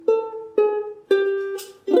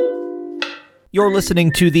You're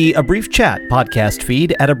listening to the A Brief Chat podcast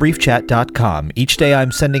feed at abriefchat.com. Each day I'm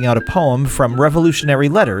sending out a poem from Revolutionary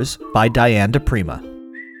Letters by Diane di Prima.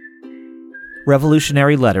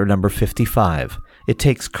 Revolutionary Letter number 55. It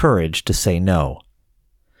takes courage to say no.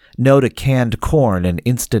 No to canned corn and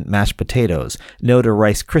instant mashed potatoes. No to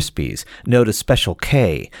Rice Krispies. No to Special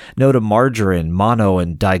K. No to margarine, mono,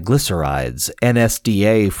 and diglycerides.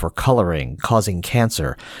 NSDA for coloring, causing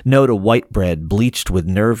cancer. No to white bread bleached with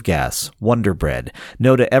nerve gas. Wonder Bread.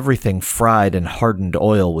 No to everything fried in hardened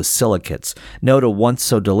oil with silicates. No to once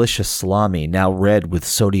so delicious salami, now red with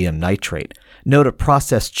sodium nitrate. No to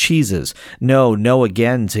processed cheeses. No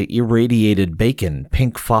again to irradiated bacon,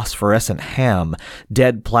 pink phosphorescent ham,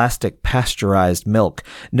 dead plastic pasteurized milk.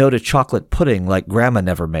 No to chocolate pudding like Grandma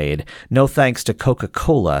never made. No thanks to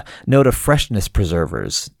Coca-Cola. No to freshness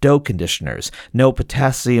preservers, dough conditioners. No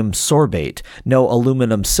potassium sorbate. No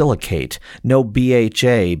aluminum silicate. No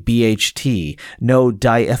BHA, BHT. No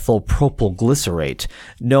diethylpropylglycerate.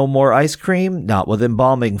 No more ice cream? Not with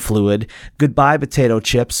embalming fluid. Goodbye potato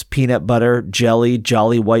chips, peanut butter, jelly,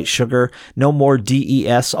 jolly white sugar. No more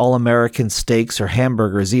DES All-American steaks or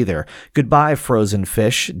hamburgers either. Goodbye frozen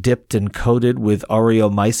fish, dipped and coated with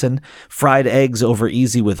aureomycin. Fried eggs over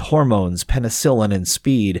easy with hormones, penicillin, and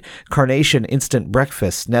speed. Carnation instant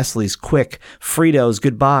breakfast, Nestle's Quick, Fritos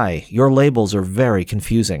goodbye. Your labels are very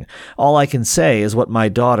confusing. All I can say is what my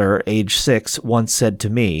daughter, age 6, once said to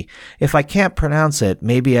me. If I can't pronounce it,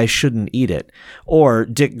 maybe I shouldn't eat it. Or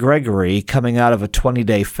Dick Gregory, coming out of a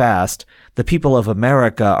 20-day fast, the people of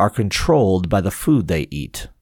America are controlled by the food they eat.